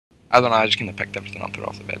I don't know, I just kinda picked everything up and put it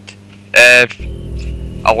off the bed.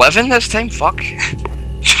 11 this time? Fuck. I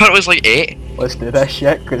thought it was like 8. Let's do this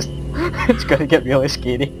shit, cause it's gonna get really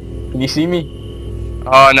scary. Can you see me?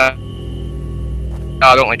 Oh no. No,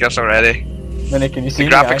 I don't like this already. Minnie, can you see The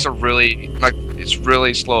me? graphics are really, like, it's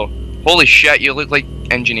really slow. Holy shit, you look like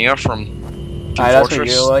Engineer from Team Aye, that's Fortress.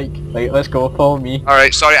 what you like. Like, let's go, follow me.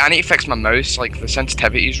 Alright, sorry, I need to fix my mouse, like, the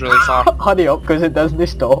sensitivity's really far. Hurry up, cause it doesn't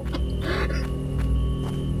stop.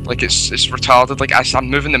 Like, it's retarded, like, I'm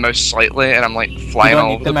moving the mouse slightly and I'm, like, flying You all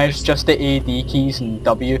don't over need the mouse, just the A, D keys and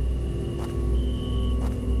W.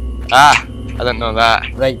 Ah, I didn't know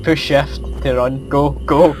that. Right, push shift to run. Go,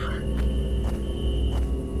 go.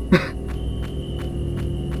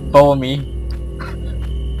 Follow me.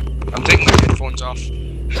 I'm taking my headphones off.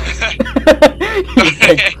 You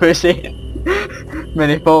big pussy.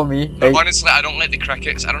 Minnie, follow me. No, Right. honestly, I don't like the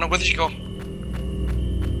crickets. I don't know, where did you go?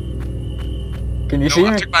 Can you No, see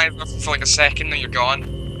I me? took my eyes off for like a second, now you're gone.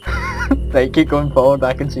 Right, keep going forward,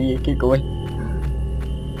 I can see you, keep going.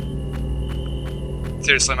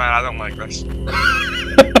 Seriously, man, I don't like this.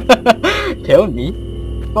 Telling me?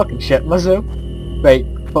 Fucking shit myself. Right,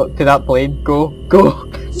 fuck to that plane, go, go.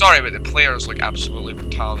 Sorry, but the players look absolutely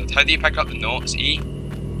retarded. How do you pick up the notes? E?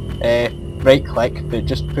 Right click, but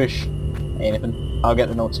just push anything. I'll get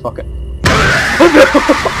the notes, fuck it.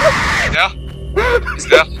 Yeah? Is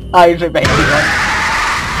there? I was right behind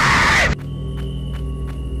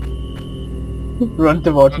you, run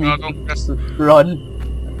towards No, me. no, don't press. Run.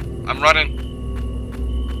 I'm running.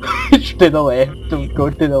 To the left, don't go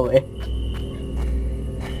to the left.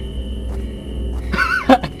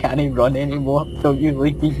 I can't even run anymore, don't you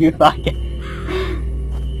leave me, you faggot.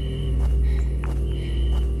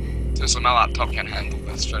 Seriously, my laptop can't handle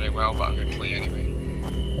this very well, but I'm gonna play anyway.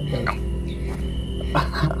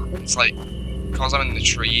 It's like, because I'm in the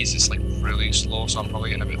trees, it's like really slow, so I'm probably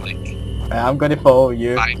getting a bit like I'm gonna follow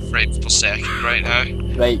you. 5 frames per second right now.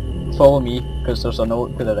 Right, follow me, because there's a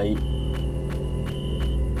note to the right.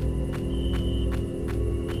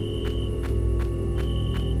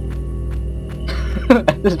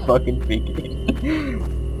 This is fucking freaky.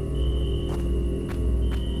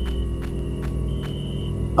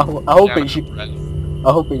 I hope Yeah, it's you.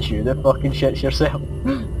 I hope it's you that fucking shits yourself.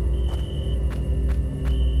 Man,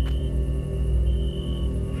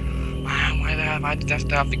 why did I have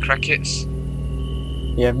to have the crickets?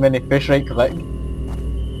 Yeah, mini fish right click.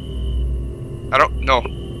 I don't know.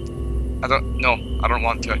 I don't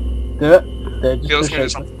want to. Do it. Just Feels push like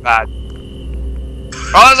right something bad.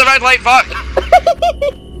 Oh, there's a red light, fuck!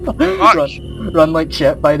 Fuck! Run like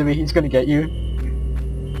shit, by the way, he's gonna get you.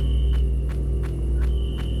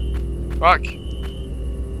 Fuck.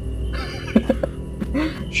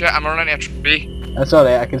 Shit, I'm running into a tree. That's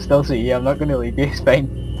alright, I can still see you, I'm not gonna leave you, it's fine.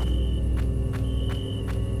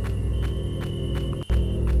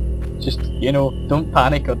 Just, you know, don't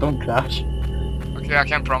panic or don't crash. Okay, I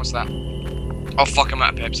can't promise that. Oh fuck, I'm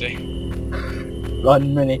out of Pepsi.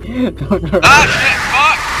 Run, Minnie. Don't run. Ah, shit,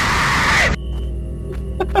 fuck!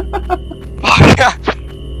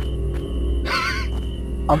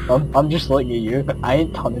 I'm just looking at you, I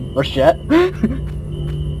ain't turning for shit. Oh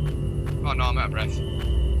no, I'm out of breath.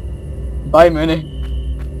 Bye, Mooney.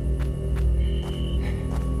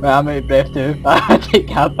 Right, I'm out of breath too. I take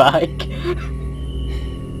that back.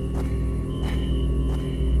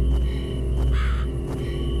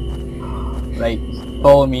 Right,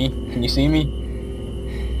 follow me. Can you see me?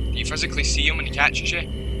 Do you physically see him when he catches you?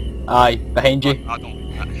 Aye, behind you. I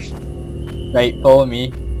don't like that. Right, follow me.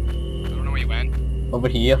 I don't know where he went. Over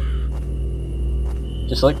here.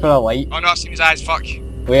 Just look for a light. Oh no, I've seen his eyes, fuck.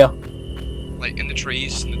 Where? Like in the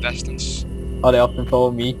trees, in the distance. Hurry up and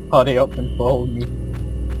follow me. Hurry up and follow me. I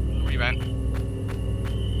don't know where he went.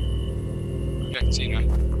 Okay, I can see now.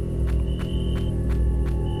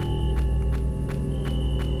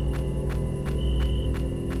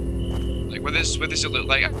 Like, what does it look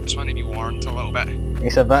like? I just want to be warned a little bit.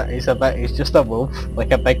 He's just a wolf.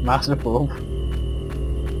 Like a big massive wolf.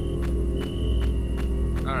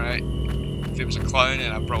 Alright. If it was a clown,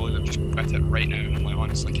 then I'd probably have just quit it right now, and I'm like,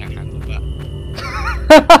 honestly, I can't handle that.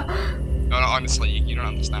 No, honestly, you don't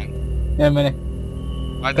understand. Yeah, Minnie.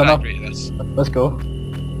 Why did Come I on. agree to this? Let's go.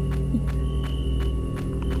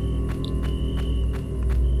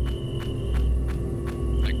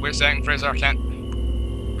 Like, wait a second, Fraser, I can't.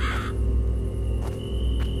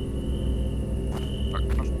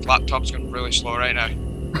 My laptop's going really slow right now.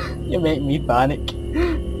 You make me panic.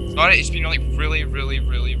 Sorry, it's been like really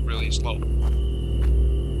slow.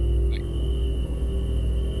 Like,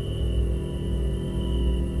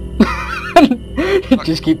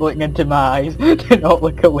 Just keep looking into my eyes. Do not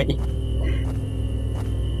look away.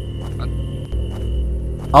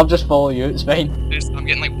 I'll just follow you, it's fine. I'm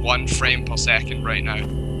getting like 1 frame per second right now.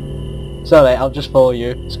 It's alright, I'll just follow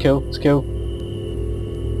you. It's cool, it's cool.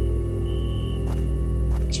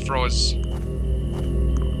 It's froze.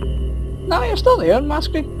 No, you're still there on my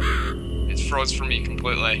screen. It's froze for me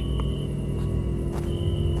completely.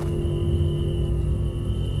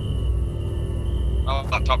 My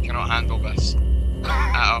laptop cannot handle this.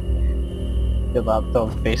 At all. Your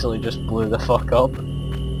laptop basically just blew the fuck up.